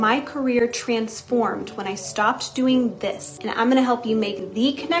My career transformed when I stopped doing this, and I'm gonna help you make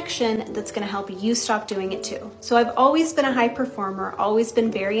the connection that's gonna help you stop doing it too. So I've always been a high performer, always been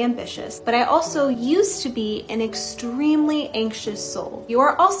very ambitious, but I also used to be an extremely anxious soul. You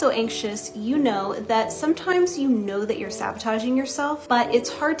are also anxious, you know that sometimes you know that you're sabotaging yourself, but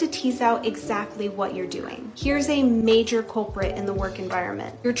it's hard to tease out exactly what you're doing. Here's a major culprit in the work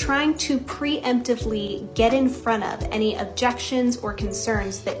environment. You're trying to preemptively get in front of any objections or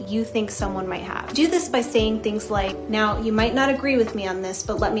concerns that you think someone might have. Do this by saying things like, now you might not agree with me on this,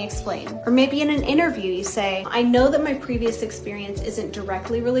 but let me explain. Or maybe in an interview you say, I know that my previous experience isn't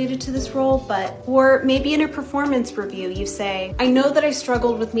directly related to this role, but, or maybe in a performance review you say, I know that I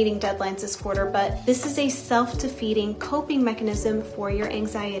struggled with meeting deadlines this quarter, but this is a self-defeating coping mechanism for your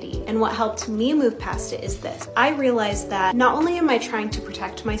anxiety. And what helped me move past it is this. I realized that not only am I trying to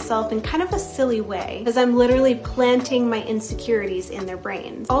protect myself in kind of a silly way, because I'm literally planting my insecurities in their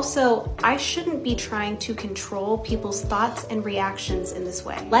brains. Also, I shouldn't be trying to control people's thoughts and reactions in this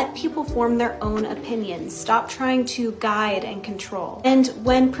way. Let people form their own opinions. Stop trying to guide and control. And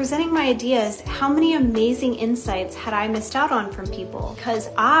when presenting my ideas, how many amazing insights had I missed out on from people? Because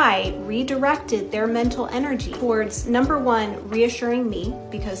I redirected their mental energy towards, number one, reassuring me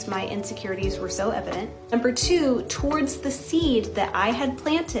because my insecurities were so evident. Number two, towards the seed that I had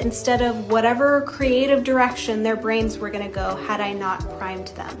planted instead of whatever creative direction their brains were going to go had I not primed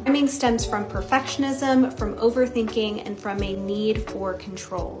them. Priming stems from perfectionism, from overthinking, and from a need for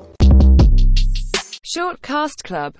control. Shortcast Club